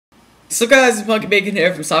So guys, it's Monkey Bacon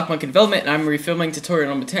here from Sock Monkey Development, and I'm refilming tutorial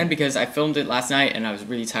number 10 because I filmed it last night and I was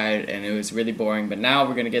really tired and it was really boring, but now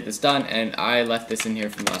we're going to get this done and I left this in here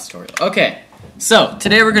from the last tutorial. Okay, so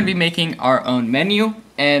today we're going to be making our own menu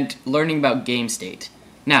and learning about game state.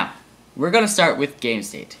 Now, we're going to start with game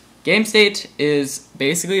state. Game state is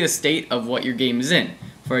basically the state of what your game is in.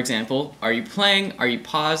 For example, are you playing? Are you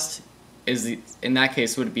paused? In that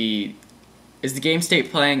case, would it be, is the game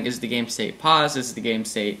state playing? Is the game state paused? Is the game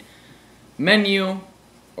state menu,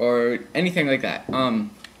 or anything like that.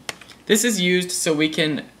 This is used so we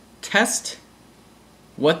can test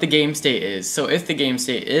what the game state is. So if the game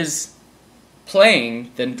state is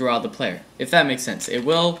playing, then draw the player. If that makes sense. It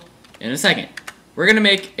will in a second. We're going to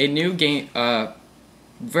make a new game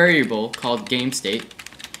variable called game state.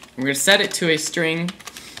 We're going to set it to a string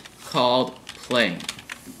called playing.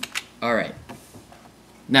 Alright.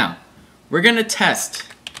 Now, we're going to test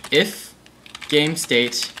if game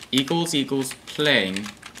state equals playing,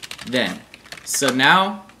 then. So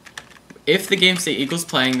now, if the game state equals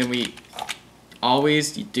playing, then we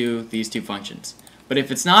always do these two functions. But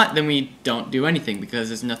if it's not, then we don't do anything because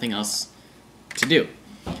there's nothing else to do.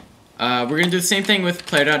 We're going to do the same thing with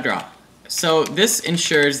player.draw. So this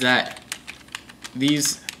ensures that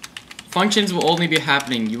these functions will only be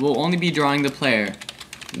happening. You will only be drawing the player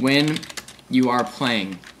when you are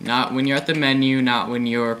playing, not when you're at the menu, not when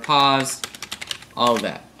you're paused, all of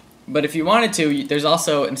that. But if you wanted to, there's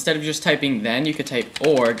also, instead of just typing then, you could type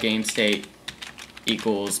or game state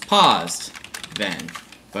equals paused then.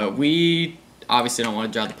 But we obviously don't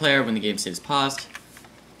want to draw the player when the game state is paused.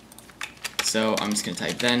 So I'm just going to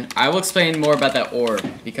type then. I will explain more about that or,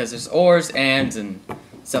 because there's ors, ands, and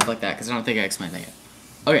stuff like that, because I don't think I explained that yet.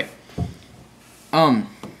 Okay.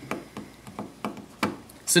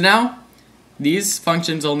 So now, these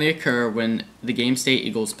functions only occur when the game state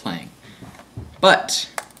equals playing. But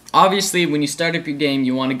obviously, when you start up your game,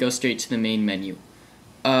 you want to go straight to the main menu.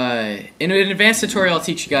 In an advanced tutorial, I'll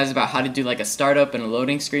teach you guys about how to do like a startup and a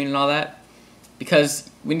loading screen and all that. Because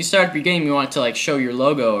when you start up your game, you want it to like show your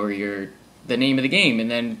logo or the name of the game, and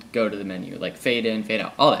then go to the menu, like fade in, fade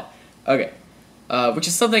out, all that. Okay, which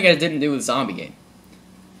is something I didn't do with Zombie Game.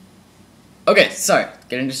 Okay, sorry,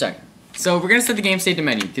 getting distracted. So we're gonna set the game state to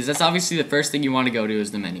menu because that's obviously the first thing you want to go to is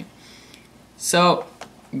the menu. So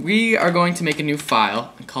we are going to make a new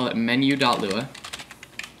file and call it menu.lua.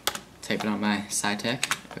 Type it on my side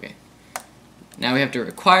tech. Okay. Now we have to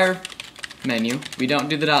require menu. We don't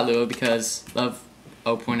do the .lua because Love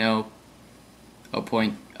 0.0,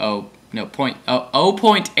 0.0, no,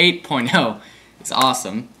 0.8.0 is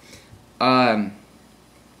awesome.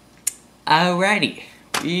 Alrighty.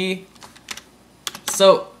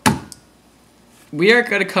 So we are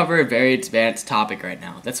going to cover a very advanced topic right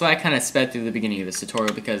now. That's why I kind of sped through the beginning of this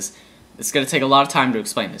tutorial, because it's going to take a lot of time to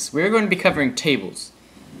explain this. We're going to be covering tables.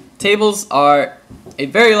 Tables are a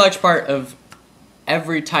very large part of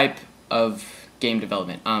every type of game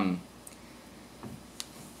development.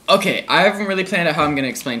 Okay, I haven't really planned out how I'm going to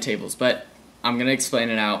explain tables, but I'm going to explain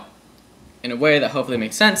it out in a way that hopefully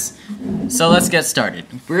makes sense. So let's get started.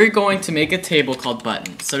 We're going to make a table called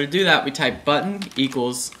button. So to do that, we type button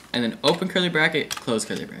equals, and then open curly bracket, close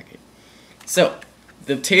curly bracket. So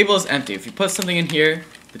the table is empty. If you put something in here,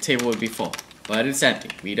 the table would be full, but it's empty.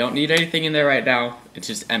 We don't need anything in there right now. It's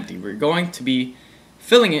just empty. We're going to be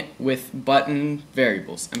filling it with button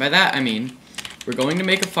variables, and by that I mean we're going to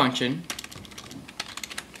make a function,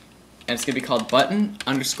 and it's going to be called button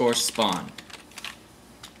underscore spawn.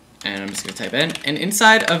 And I'm just going to type in, and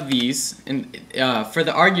inside of these, for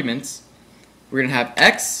the arguments, we're going to have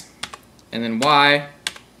x, and then y,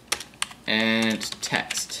 and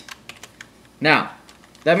text. Now,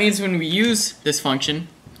 that means when we use this function,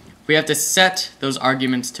 we have to set those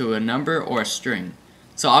arguments to a number or a string.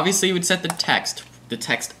 So obviously you would set the text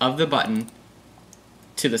of the button,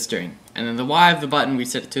 to the string. And then the y of the button, we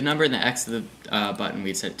set it to a number, and the x of the button,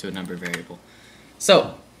 we set it to a number variable.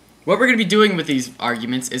 So, what we're going to be doing with these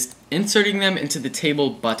arguments is inserting them into the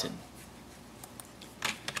table button.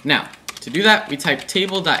 Now, to do that, we type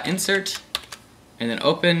table.insert, and then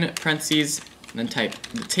open parentheses, and then type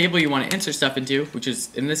the table you want to insert stuff into, which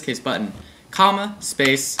is, in this case, button, comma,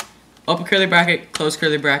 space, open curly bracket, close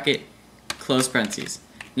parentheses.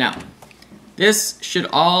 Now, this should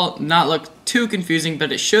all not look too confusing,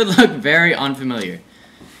 but it should look very unfamiliar.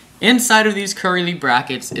 Inside of these curly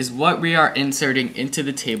brackets is what we are inserting into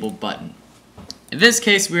the table button. In this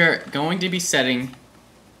case, we are going to be setting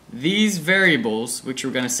these variables, which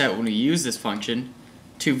we're going to set when we use this function,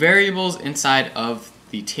 to variables inside of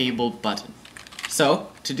the table button.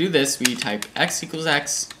 So, to do this, we type x equals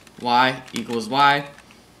x, y equals y,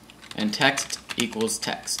 and text equals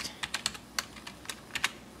text.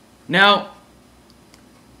 Now,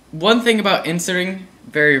 one thing about inserting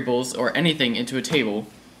variables or anything into a table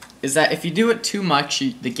is that if you do it too much,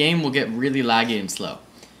 the game will get really laggy and slow.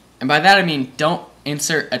 And by that I mean don't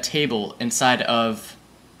insert a table inside of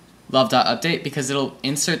Love2d because it'll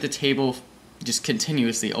insert the table just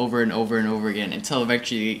continuously over and over and over again until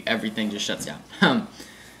eventually everything just shuts down.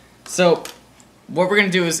 So what we're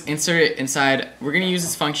going to do is insert it inside, we're going to use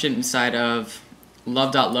this function inside of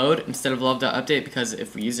love.load instead of love.update, because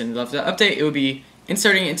if we use it in love.update it would be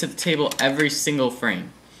inserting it into the table every single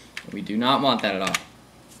frame. We do not want that at all.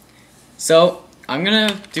 So I'm going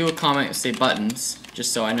to do a comment and say buttons,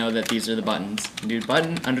 just so I know that these are the buttons. Do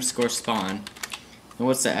button underscore spawn. And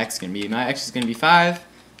what's the X going to be? My X is going to be 5,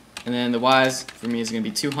 and then the Y's for me is going to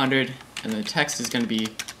be 200, and the text is going to be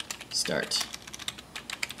start.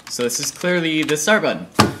 So this is clearly the start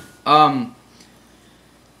button.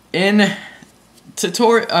 In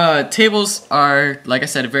tables are, like I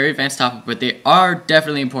said, a very advanced topic, but they are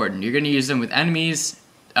definitely important. You're going to use them with enemies.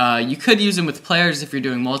 You could use them with players if you're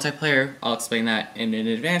doing multiplayer. I'll explain that in an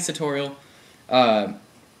advanced tutorial.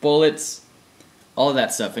 Bullets, all of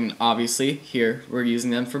that stuff, and obviously here we're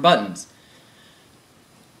using them for buttons.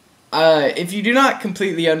 If you do not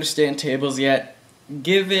completely understand tables yet,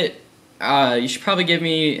 you should probably give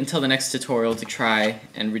me until the next tutorial to try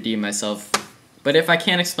and redeem myself. But if I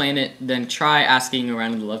can't explain it, then try asking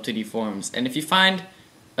around in the Love2d forums. And if you find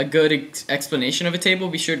a good explanation of a table,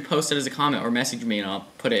 be sure to post it as a comment or message me and I'll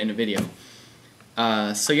put it in a video.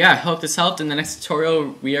 So yeah, I hope this helped. In the next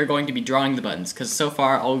tutorial, we are going to be drawing the buttons, because so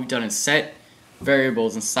far all we've done is set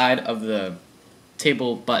variables inside of the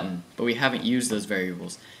table button, but we haven't used those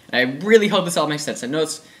variables. And I really hope this all makes sense. I know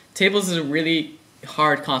tables is a really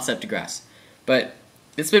hard concept to grasp, but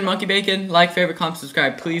it's been Monkey Bacon. Like, favorite, comment,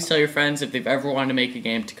 subscribe. Please tell your friends if they've ever wanted to make a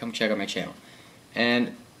game to come check out my channel.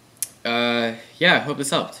 And yeah, I hope this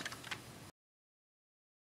helped.